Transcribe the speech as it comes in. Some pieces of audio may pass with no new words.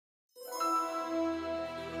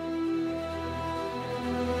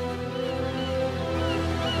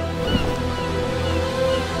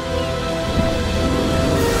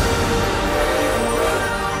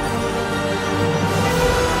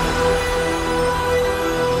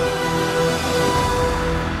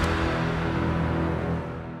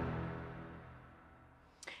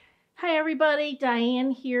everybody,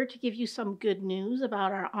 Diane here to give you some good news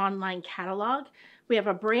about our online catalog. We have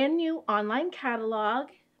a brand new online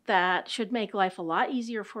catalog that should make life a lot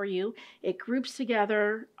easier for you. It groups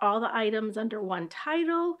together all the items under one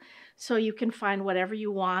title so you can find whatever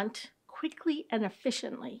you want quickly and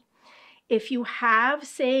efficiently. If you have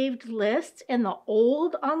saved lists in the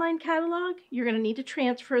old online catalog, you're going to need to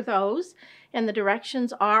transfer those, and the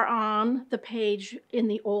directions are on the page in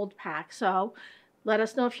the old pack. So let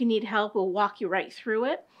us know if you need help. We'll walk you right through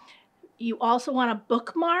it. You also want to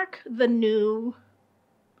bookmark the new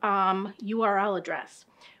URL address,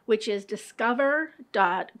 which is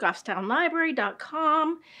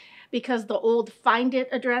discover.goffstownlibrary.com, because the old Find It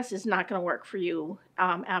address is not going to work for you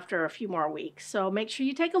after a few more weeks. So make sure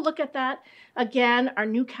you take a look at that. Again, our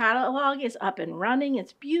new catalog is up and running.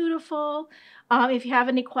 It's beautiful. If you have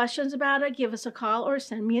any questions about it, give us a call or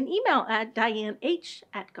send me an email at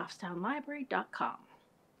dianeh@goffstownlibrary.com.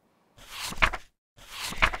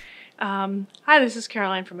 Hi, this is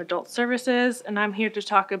Caroline from Adult Services, and I'm here to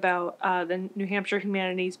talk about the New Hampshire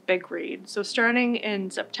Humanities Big Read. So starting in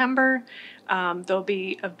September, there'll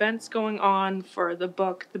be events going on for the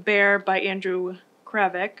book The Bear by Andrew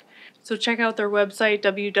Kravick. So check out their website,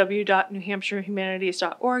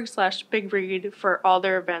 www.newhampshirehumanities.org/bigread, for all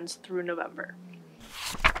their events through November.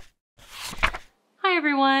 Hi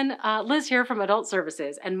everyone, Liz here from Adult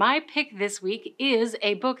Services, and my pick this week is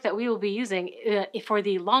a book that we will be using for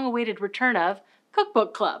the long-awaited return of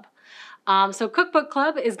Cookbook Club. So Cookbook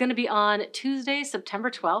Club is going to be on Tuesday, September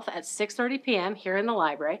 12th at 6:30 p.m. here in the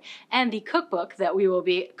library, and the cookbook that we will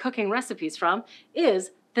be cooking recipes from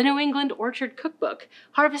is the New England Orchard Cookbook,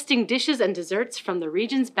 Harvesting Dishes and Desserts from the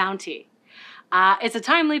Region's Bounty. It's a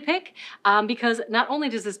timely pick because not only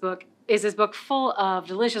is this book full of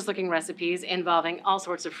delicious-looking recipes involving all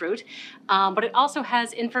sorts of fruit, but it also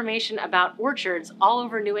has information about orchards all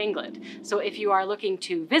over New England. So if you are looking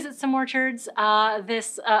to visit some orchards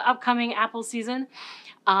this upcoming apple season,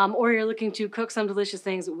 or you're looking to cook some delicious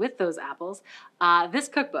things with those apples, this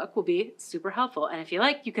cookbook will be super helpful. And if you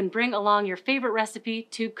like, you can bring along your favorite recipe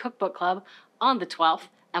to Cookbook Club on the 12th,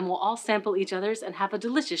 and we'll all sample each other's and have a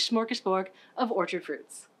delicious smorgasbord of orchard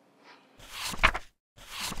fruits.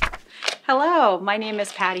 Hello, my name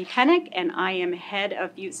is Patty Pennick, and I am Head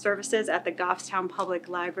of Youth Services at the Goffstown Public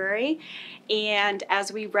Library. And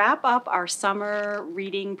as we wrap up our summer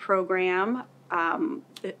reading program,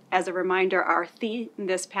 as a reminder, our theme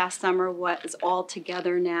this past summer was All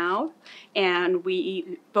Together Now, and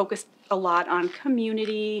we focused a lot on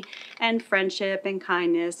community and friendship and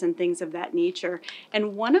kindness and things of that nature.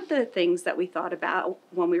 And one of the things that we thought about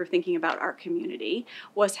when we were thinking about our community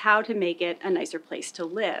was how to make it a nicer place to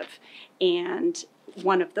live. And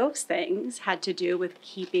one of those things had to do with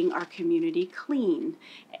keeping our community clean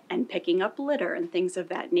and picking up litter and things of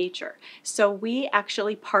that nature. So we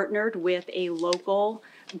actually partnered with a local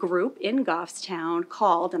group in Goffstown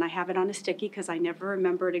called, and I have it on a sticky because I never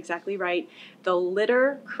remember it exactly right, the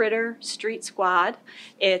Litter Critter Street Squad.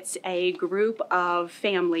 It's a group of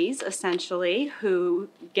families, essentially, who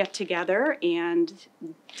get together and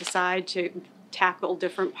decide to tackle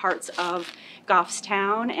different parts of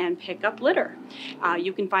Goffstown and pick up litter.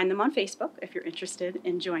 You can find them on Facebook if you're interested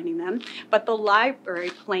in joining them. But the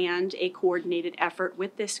library planned a coordinated effort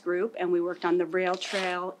with this group, and we worked on the rail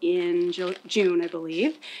trail in June, I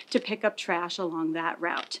believe, to pick up trash along that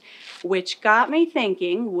route, which got me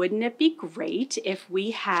thinking, wouldn't it be great if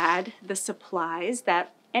we had the supplies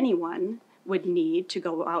that anyone would need to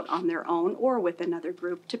go out on their own or with another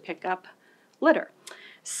group to pick up litter?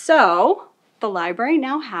 So the library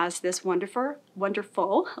now has this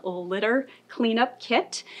wonderful litter cleanup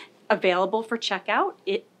kit available for checkout.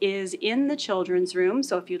 It is in the children's room,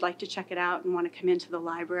 so if you'd like to check it out and want to come into the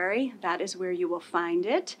library, that is where you will find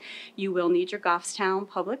it. You will need your Goffstown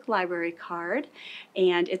Public Library card,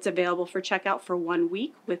 and it's available for checkout for 1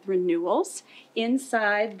 week with renewals.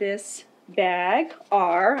 Inside this bag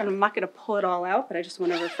are, and I'm not going to pull it all out, but I just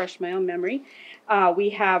want to refresh my own memory,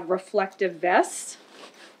 we have reflective vests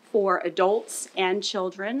for adults and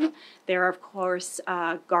children. There are, of course,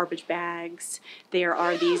 garbage bags. There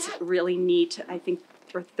are these really neat, I think,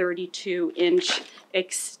 for 32-inch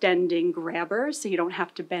extending grabbers, so you don't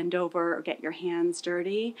have to bend over or get your hands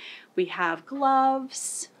dirty. We have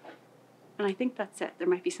gloves, and I think that's it. There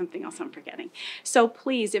might be something else I'm forgetting. So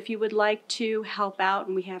please, if you would like to help out,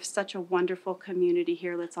 and we have such a wonderful community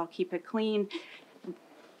here, let's all keep it clean.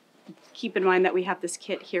 Keep in mind that we have this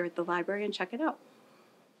kit here at the library, and check it out.